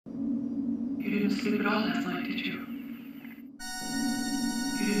You didn't sleep at all last night, did you?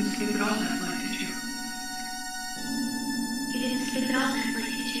 You didn't sleep at all last night, did you? You didn't sleep at all last night,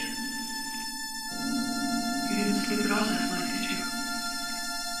 did you? You didn't sleep at all last night, did you?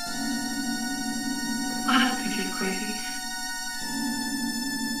 I don't think you're crazy.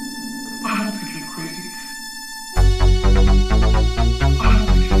 I don't think you're crazy. I don't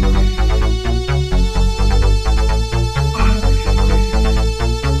think you're crazy. I don't think you're crazy.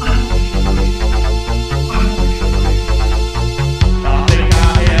 I don't think you're crazy. I don't think you're crazy. I think I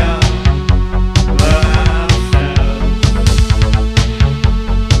hear the sound.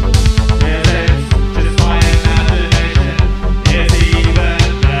 Is it just my imagination? Is he even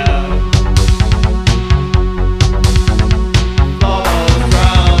there? Bubbles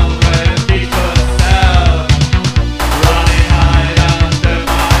drown with each footstep, running hide under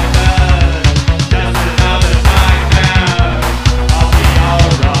my bed. Just another nightmare. I'll be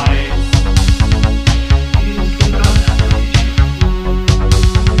alright. You didn't sleep at all last night, did you?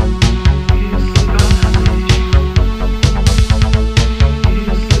 You didn't sleep at all last night, did you? You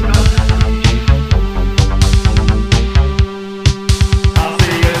didn't sleep at all last night, did you? I'll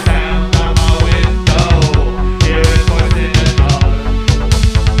see a sound at my window, hear his voice in the dark.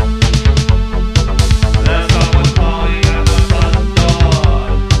 There's someone calling at my front door,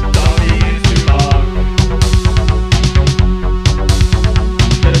 don't begin to bark.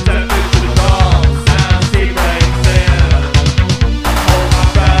 The temperature drops and sleep breaks in. Hold my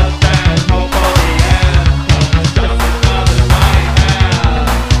breath and hope for the end. It's just another nightmare.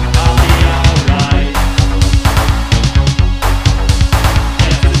 I'll be alright.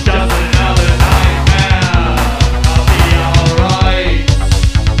 It's just another nightmare. I'll be alright.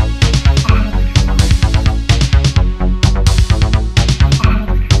 I don't think you're crazy. I don't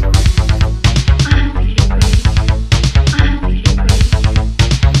think you're crazy.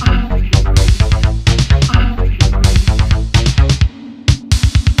 I don't think you're crazy. I don't think you're crazy. I don't think you're crazy. I don't think you're crazy.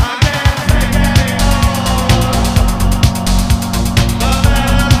 I can't take anymore. The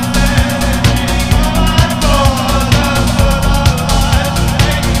man standing on my door, just another life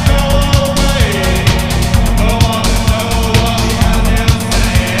taking you away. Don't wanna know what he has to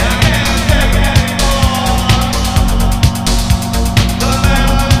say. I can't take anymore. The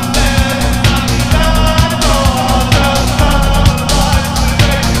man standing knocking at my door, just another life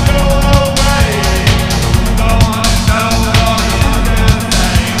taking you away. Don't wanna know what he has to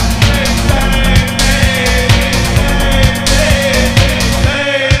say.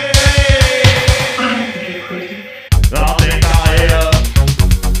 I don't think you're crazy. I think I hear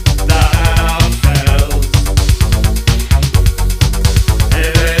the downstairs.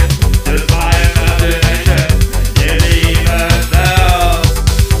 Is it just my imagination? Is he even there?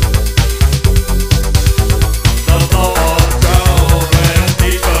 The bubbles drown with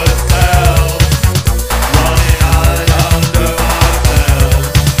each footstep, running hide under my bed.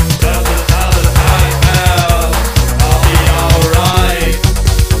 Just another nightmare. I'll be alright.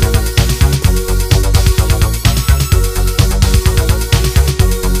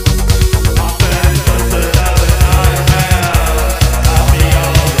 I said just another nightmare. I'll be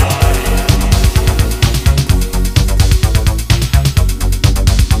alright.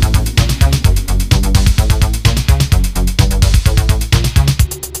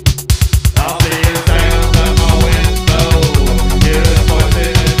 I'll see a sound at my window, hear his voice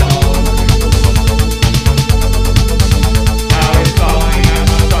in the dark. Now he's calling at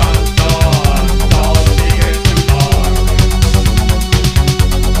my front door, don't begin to bark.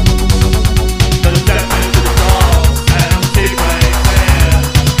 The temperature drops and sleep breaks in.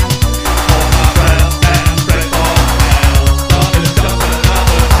 Hold my breath and pray for help. Love is just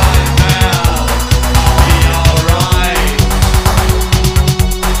another nightmare. I'll be alright.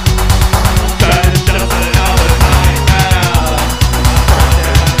 Said it's just another nightmare.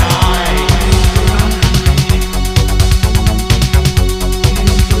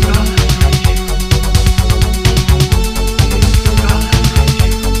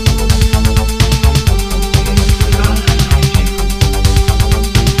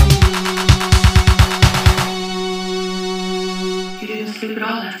 You didn't sleep at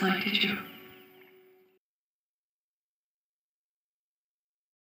all last night, did you?